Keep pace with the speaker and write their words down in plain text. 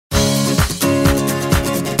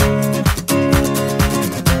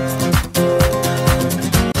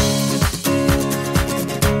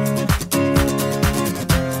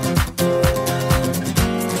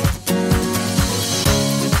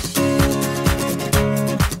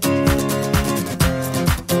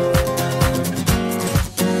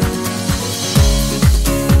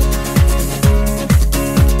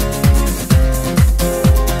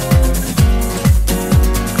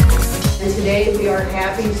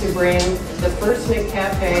to bring the first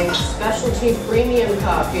McCafé specialty premium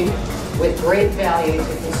coffee with great value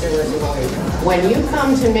to consumers in Malaysia. When you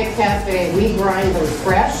come to McCafé, we grind them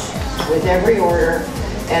fresh with every order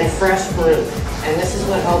and fresh brew. And this is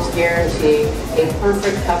what helps guarantee a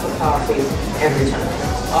perfect cup of coffee every time.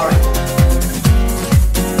 All right.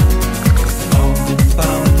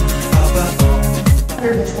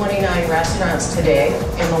 129 restaurants today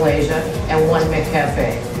in Malaysia and 1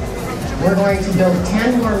 McCafé. We're going to build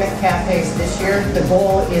 10 more McCafés this year. The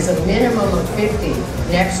goal is a minimum of 50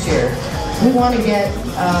 next year. We want to get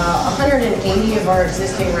 180 of our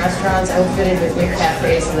existing restaurants outfitted with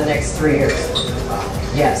McCafés in the next 3 years.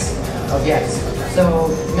 Yes. Oh, yes. So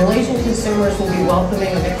Malaysian consumers will be welcoming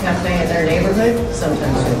a McCafé in their neighborhood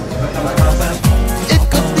sometime soon.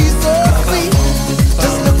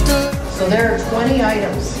 So there are 20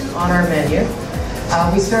 items on our menu.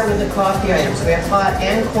 We start with the coffee items. We have hot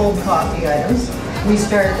and cold coffee items. We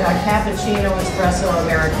start cappuccino, espresso,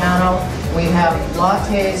 americano. We have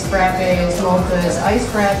lattes, frappes, mochas, iced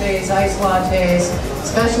frappes, iced lattes,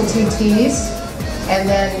 specialty teas,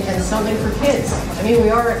 and something for kids. I mean, we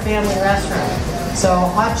are a family restaurant. So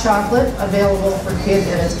hot chocolate available for kids,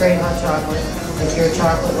 and it's great hot chocolate if you're a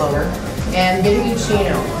chocolate lover. And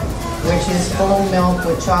bittericino, which is foam milk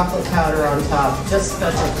with chocolate powder on top, just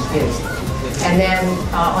special for kids. And then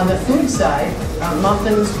on the food side,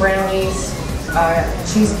 muffins, brownies,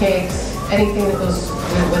 cheesecakes, anything that goes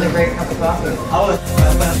with a great cup of coffee.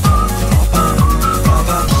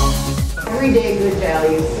 Everyday good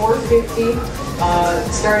value,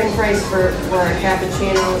 $4.50. Starting price for a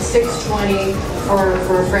cappuccino, $6.20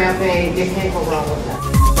 for a frappe. You can't go wrong with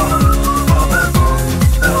that.